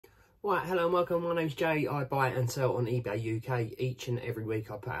Right, hello and welcome. My name's Jay. I buy and sell on eBay UK. Each and every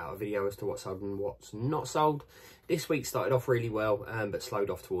week I put out a video as to what's sold and what's not sold. This week started off really well, but slowed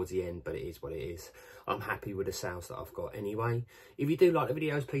off towards the end, but it is what it is. I'm happy with the sales that I've got anyway. If you do like the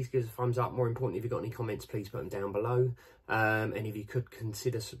videos, please give us a thumbs up. More important, if you've got any comments, please put them down below. And if you could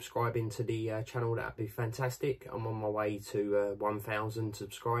consider subscribing to the channel, that'd be fantastic. I'm on my way to 1,000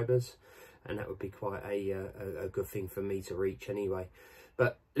 subscribers, and that would be quite a good thing for me to reach anyway.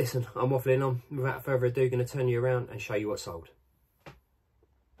 But listen, I'm waffling on. Without further ado, going to turn you around and show you what's sold.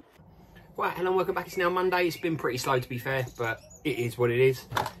 Right, hello and welcome back. It's now Monday. It's been pretty slow to be fair, but it is what it is.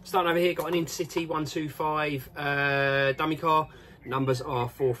 Starting over here, got an Intercity 125 dummy car. Numbers are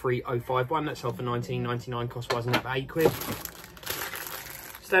 43051. That's sold for £19.99. Cost wise and about £8.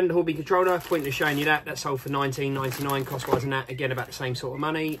 Standard Hornby controller, point of showing you that. That's sold for £19.99. Cost wise and that, again about the same sort of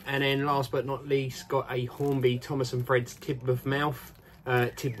money. And then last but not least, got a Hornby Thomas & Fred's Tidmouth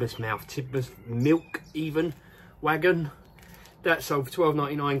Milk even wagon. That sold for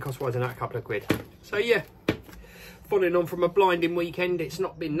 £12.99, cost wise and that, a couple of quid. So yeah, following on from a blinding weekend, it's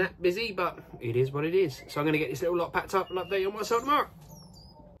not been that busy, but it is what it is. So I'm going to get this little lot packed up and update you on what's sold tomorrow.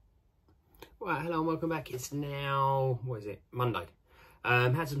 Right, hello and welcome back. It's now, what is it, Monday.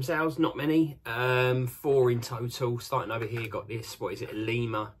 Had some sales, not many, 4 in total. Starting over here, got this, what is it, a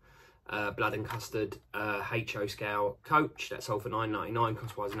Lima blood and custard HO scale coach. That sold for £9.99,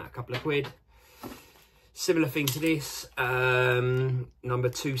 cost wise and that, a couple of quid. Similar thing to this, number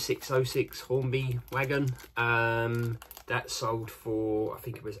 2606 Hornby wagon. That sold for, I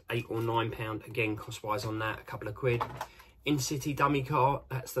think it was £8 or £9, again cost wise on that, a couple of quid. Intercity dummy car,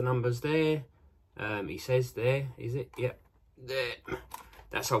 that's the numbers there. He says there, is it? Yep, there.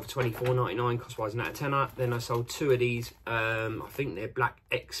 That sold for £24.99, cost wise and that, a tenner. Then I sold 2 of these, I think they're black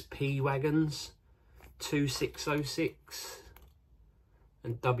XP wagons, 2606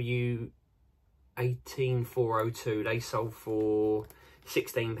 and W18402. They sold for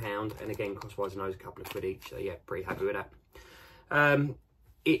 £16, and again cost wise and those, a couple of quid each. So yeah, pretty happy with that.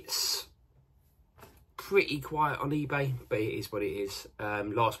 It's pretty quiet on eBay, but it is what it is.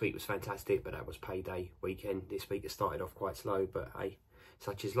 Last week was fantastic, but that was payday weekend. This week it started off quite slow, but hey,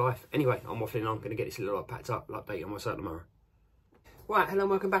 such is life. Anyway, I'm waffling on. I'm going to get this little lot packed up. I'll update you on what's up tomorrow. Right, hello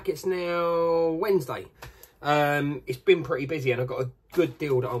and welcome back. It's now Wednesday. It's been pretty busy, and I've got a good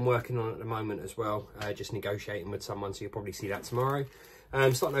deal that I'm working on at the moment as well. Just negotiating with someone, so you'll probably see that tomorrow.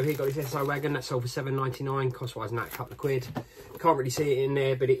 Starting over here, got this SO wagon. That sold for £7.99, cost wise and that, a couple of quid. Can't really see it in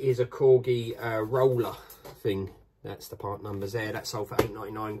there, but it is a Corgi roller thing. That's the part numbers there. That sold for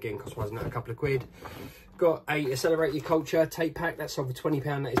 £8.99, again cost wise and that, a couple of quid. Got a Accelerate Your Culture tape pack. That sold for £20.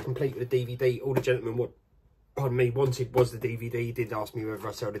 That is complete with a DVD. All the gentleman wanted was the DVD. Did ask me whether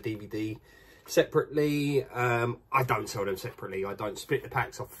I sell the DVD separately. I don't sell them separately. I don't split the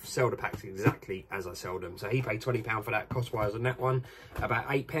packs. I sell the packs exactly as I sell them. So he paid £20 for that, cost wise on that one, about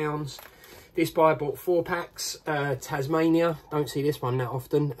 £8. This buyer bought 4 packs, Tasmania. Don't see this one that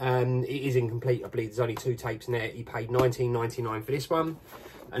often. It is incomplete. I believe there's only 2 tapes in there. He paid £19.99 for this one.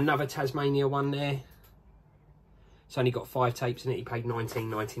 Another Tasmania one there. It's only got 5 tapes in it. He paid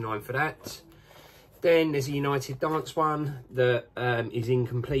 £19.99 for that. Then there's a United Dance one that is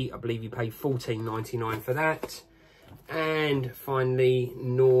incomplete. I believe he paid £14.99 for that. And finally,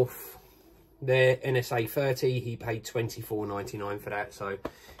 North there, NSA 30. He paid £24.99 for that. So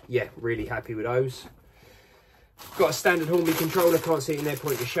yeah, really happy with those. Got a standard Hornby controller, can't see it in their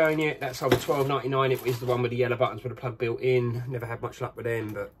point of showing it. That's over £12.99. It is the one with the yellow buttons with a plug built in. Never had much luck with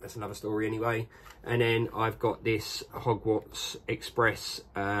them, but that's another story anyway. And then I've got this Hogwarts Express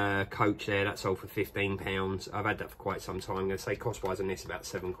coach there. That's sold for £15. I've had that for quite some time. I'm going to say cost wise on this about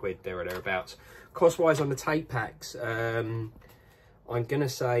 £7, there or thereabouts. Cost wise on the tape packs, I'm going to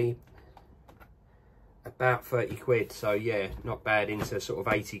say about 30 quid. So yeah, not bad, into sort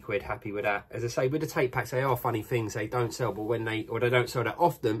of 80 quid. Happy with that. As I say, with the tape packs, they are funny things. They don't sell, but when they don't sell that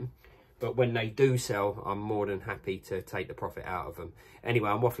often, but when they do sell, I'm more than happy to take the profit out of them. Anyway,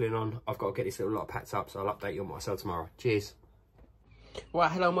 I'm waffling on. I've got to get this little lot packed up, so I'll update you on what I sell tomorrow. Cheers.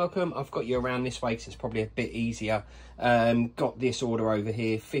 Right, hello and welcome. I've got you around this way because it's probably a bit easier. Got this order over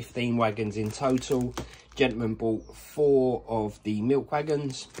here, 15 wagons in total. Gentleman bought 4 of the milk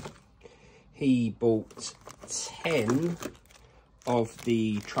wagons. He bought 10 of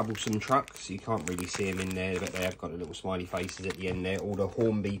the troublesome trucks. You can't really see them in there, but they have got the little smiley faces at the end there. All the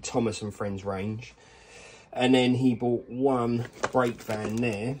Hornby Thomas & Friends range. And then he bought 1 brake van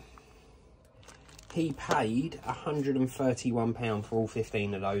there. He paid £131 for all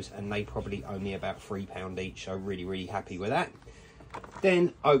 15 of those, and they probably owe me about £3 each. So really, really happy with that.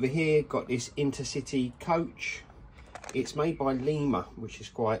 Then over here, got this Intercity coach. It's made by Lima, which is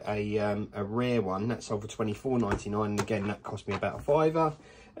quite a rare one. That sold for $24.99, and again, that cost me about a £5.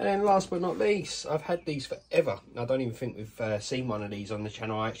 And then last but not least, I've had these forever. I don't even think we've seen one of these on the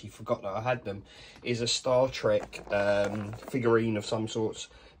channel. I actually forgot that I had them. Is a Star Trek figurine of some sorts.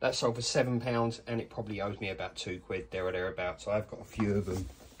 That sold for £7, and it probably owes me about £2 there or thereabouts. So I've got a few of them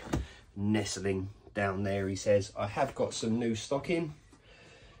nestling down there, he says. I have got some new stock in.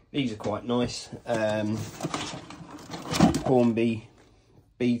 These are quite nice. Hornby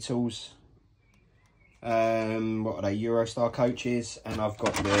Beetles. What are they? Eurostar coaches, and I've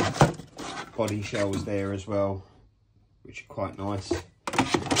got the body shells there as well, which are quite nice.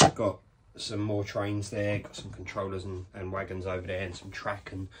 I've got some more trains there, got some controllers and wagons over there, and some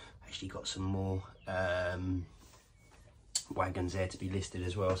track, and actually got some more wagons there to be listed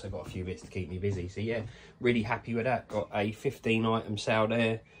as well. So I've got a few bits to keep me busy. So yeah, really happy with that. Got a 15 item sale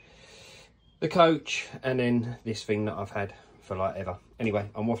there, the coach, and then this thing that I've had for like ever. Anyway,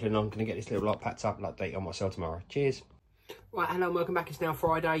 I'm waffling on. Gonna get this little lot packed up and update on what I sell tomorrow. Cheers. Right, hello and welcome back. It's now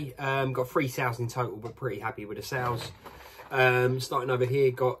Friday. Got 3 sales in total, but pretty happy with the sales. Starting over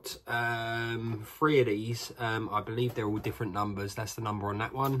here, got 3 of these. I believe they're all different numbers. That's the number on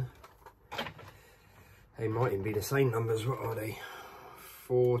that one. They might even be the same numbers. What are they?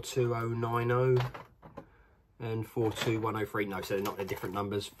 42090 and 42103. No, so they're not the different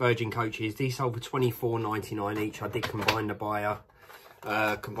numbers. Virgin coaches. These sold for $24.99 each. I did combine the buyer.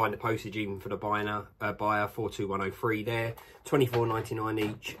 Combine the postage even for the buyer. 42103 there. $24.99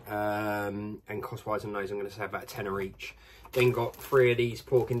 each. And cost wise on those, I'm going to say about a tenner each. Then got 3 of these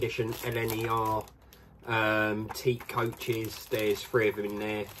poor condition LNER teak coaches. There's 3 of them in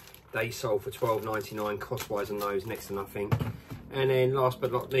there. They sold for $12.99, cost wise on those, next to nothing. And then last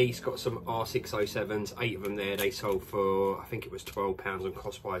but not least, got some R607s, 8 of them there. They sold for, I think it was £12, and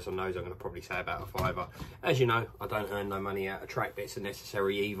cost wise on those, I'm going to probably say about a £5. As you know, I don't earn no money out of track bits, a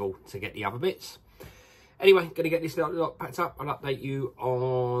necessary evil to get the other bits. Anyway, going to get this lot packed up. I'll update you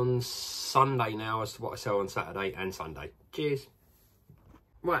on Sunday now as to what I sell on Saturday and Sunday. Cheers.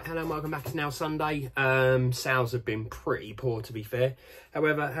 Right, hello and welcome back. It's now Sunday. Sales have been pretty poor, to be fair.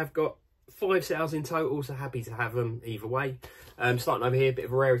 However, I have got 5 sales in total, so happy to have them either way. Starting over here, a bit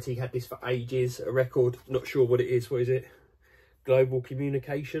of a rarity. Had this for ages. A record, not sure what it is. What is it? Global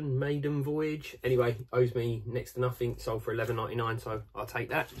Communication Maiden Voyage. Anyway, owes me next to nothing. Sold for $11.99, so I'll take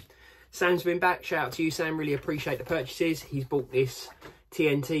that. Sam's been back. Shout out to you, Sam. Really appreciate the purchases. He's bought this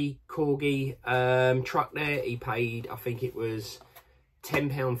TNT Corgi truck there. He paid, I think it was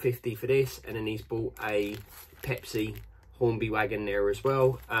 £10.50 for this, and then he's bought a Pepsi Hornby wagon there as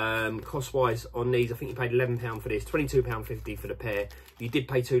well. Cost wise on these, I think you paid £11 for this, £22.50 for the pair. You did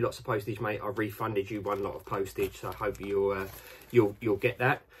pay 2 lots of postage, mate. I've refunded you 1 lot of postage, so I hope you'll get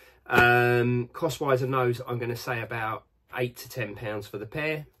that. Cost wise on those, I'm going to say about £8 to £10 for the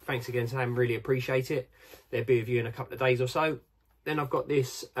pair. Thanks again, Sam, really appreciate it. They'll be with you in a couple of days or so. Then I've got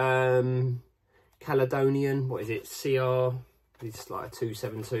this Caledonian, what is it, CR, it's like a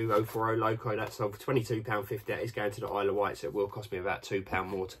 272040 loco. That sold for £22.50. That is going to the Isle of Wight, so it will cost me about £2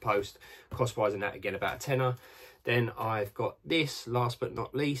 more to post. Cost wise on that, again, about a tenner. Then I've got this, last but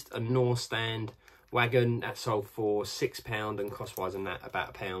not least, a North Stand wagon. That sold for £6, and cost wise on that,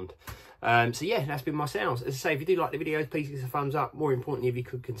 about £1. So yeah, that's been my sales. As I say, if you do like the videos, please give us a thumbs up. More importantly, if you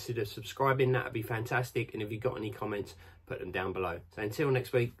could consider subscribing, that would be fantastic. And if you've got any comments, put them down below. So until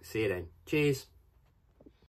next week, see you then. Cheers.